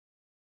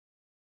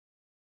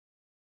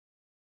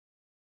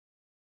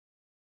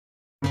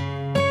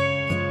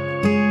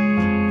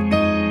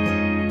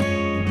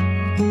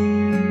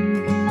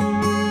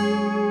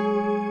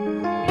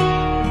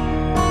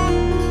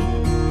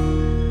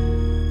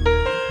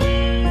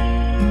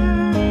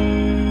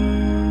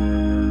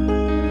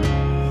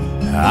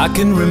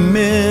can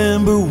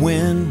remember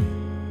when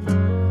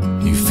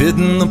you fit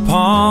in the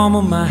palm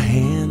of my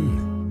hand.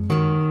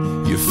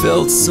 You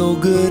felt so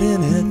good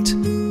in it,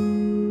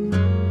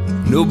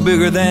 no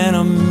bigger than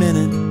a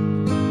minute.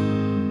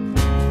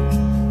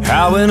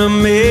 How it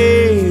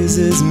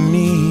amazes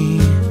me,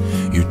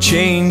 you're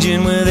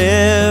changing with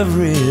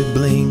every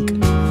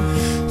blink,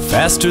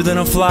 faster than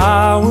a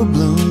flower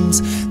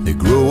blooms. They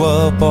grow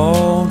up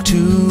all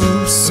too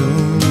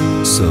soon.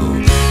 So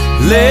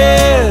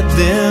let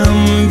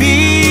them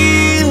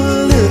be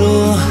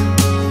little,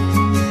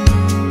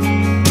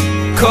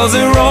 'cause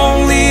they're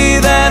only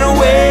that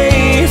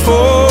way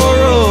for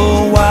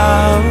a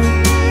while.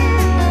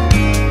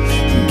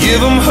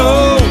 Give them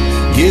hope,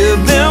 give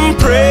them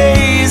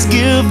praise,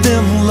 give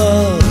them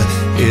love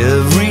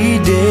every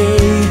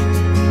day.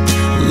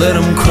 Let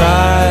them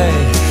cry,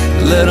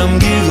 let them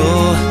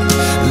giggle,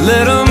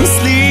 let them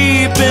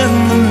sleep in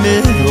the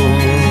middle.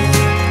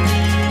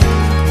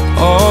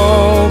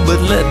 Oh, but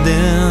let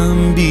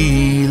them be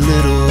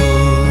little.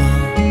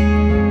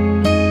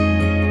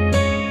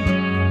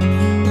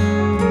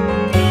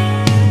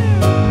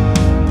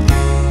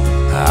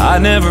 I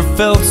never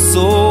felt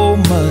so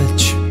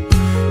much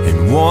in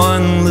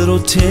one little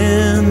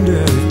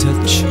tender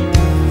touch.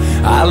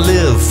 I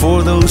live for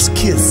those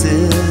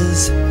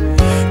kisses,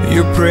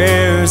 your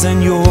prayers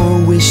and your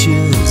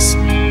wishes.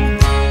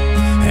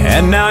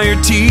 And now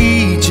you're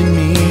teaching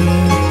me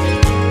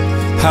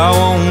how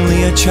only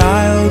a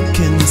child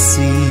can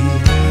see.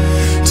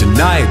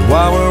 Tonight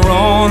while we're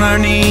on our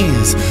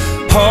knees,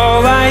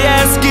 all I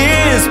ask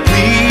is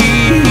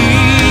please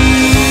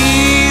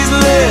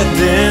let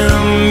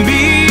them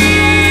be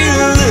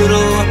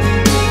little,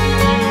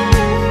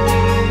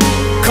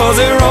 'cause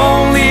they're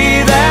only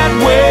that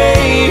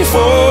way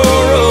for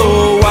a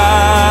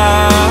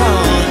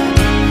while.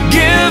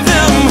 Give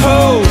them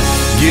hope,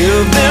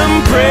 give them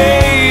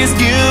praise,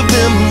 give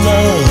them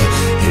love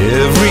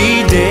every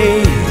day.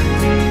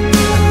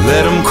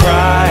 Let them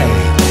cry,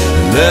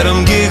 let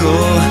them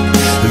giggle,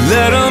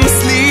 let them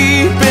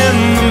sleep in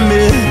the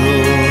middle.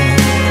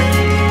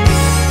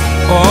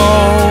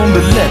 Oh,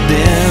 but let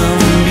them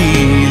be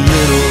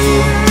little.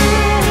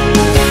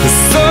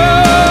 So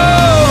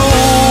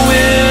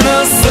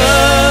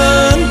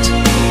innocent,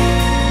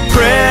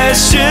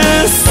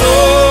 precious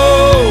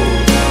soul,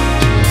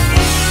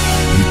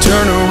 you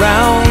turn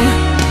around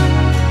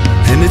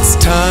and it's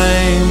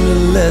time to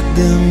let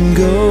them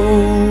go.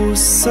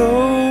 So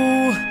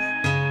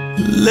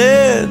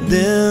let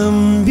them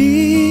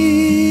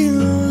be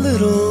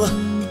little,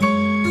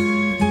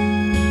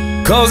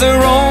 'cause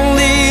they're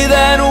only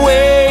that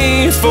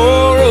way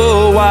for a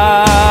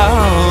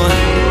while.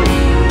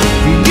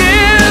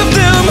 Give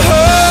them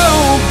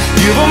hope,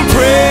 give them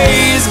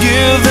praise,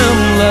 give them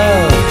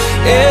love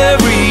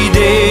every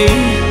day.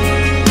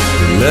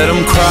 Let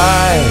them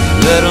cry,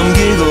 let them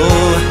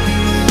giggle,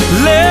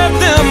 let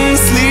them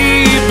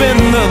sleep in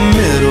the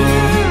middle.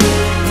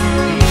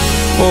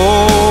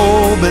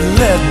 Oh, but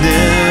let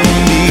them